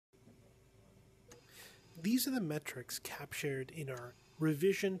these are the metrics captured in our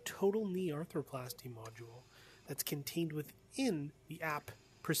revision total knee arthroplasty module that's contained within the app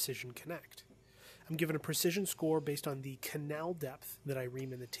Precision Connect. I'm given a precision score based on the canal depth that I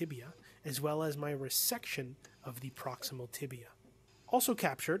ream in the tibia, as well as my resection of the proximal tibia. Also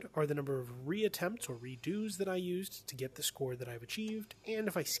captured are the number of reattempts or redos that I used to get the score that I've achieved, and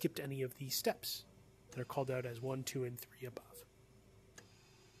if I skipped any of these steps that are called out as 1, 2, and 3 above.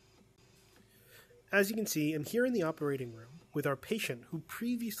 As you can see, I'm here in the operating room with our patient who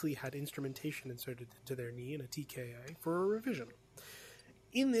previously had instrumentation inserted into their knee in a TKA for a revision.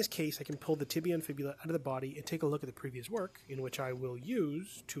 In this case, I can pull the tibia and fibula out of the body and take a look at the previous work, in which I will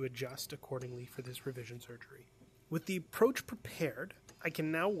use to adjust accordingly for this revision surgery. With the approach prepared, I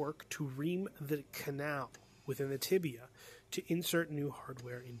can now work to ream the canal within the tibia to insert new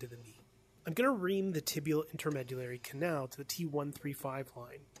hardware into the knee. I'm going to ream the tibial intermedullary canal to the T135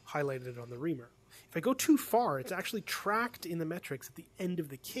 line, highlighted on the reamer. If I go too far, it's actually tracked in the metrics at the end of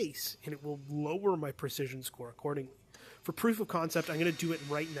the case, and it will lower my precision score accordingly. For proof of concept, I'm going to do it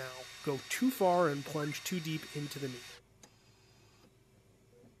right now. Go too far and plunge too deep into the knee.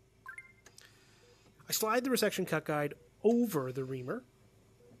 I slide the resection cut guide over the reamer.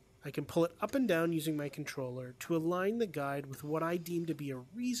 I can pull it up and down using my controller to align the guide with what I deem to be a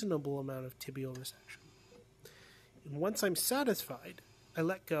reasonable amount of tibial resection. And once I'm satisfied, I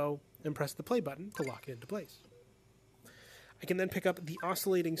let go and press the play button to lock it into place. I can then pick up the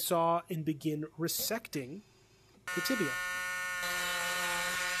oscillating saw and begin resecting the tibia.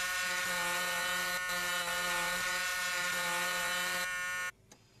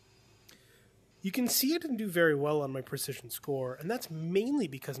 You can see it didn't do very well on my precision score, and that's mainly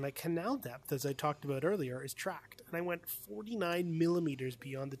because my canal depth, as I talked about earlier, is tracked, and I went 49 millimeters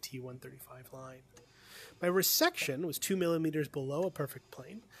beyond the T135 line. My resection was 2 millimeters below a perfect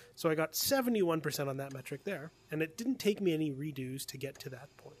plane, so I got 71% on that metric there, and it didn't take me any redos to get to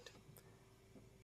that point.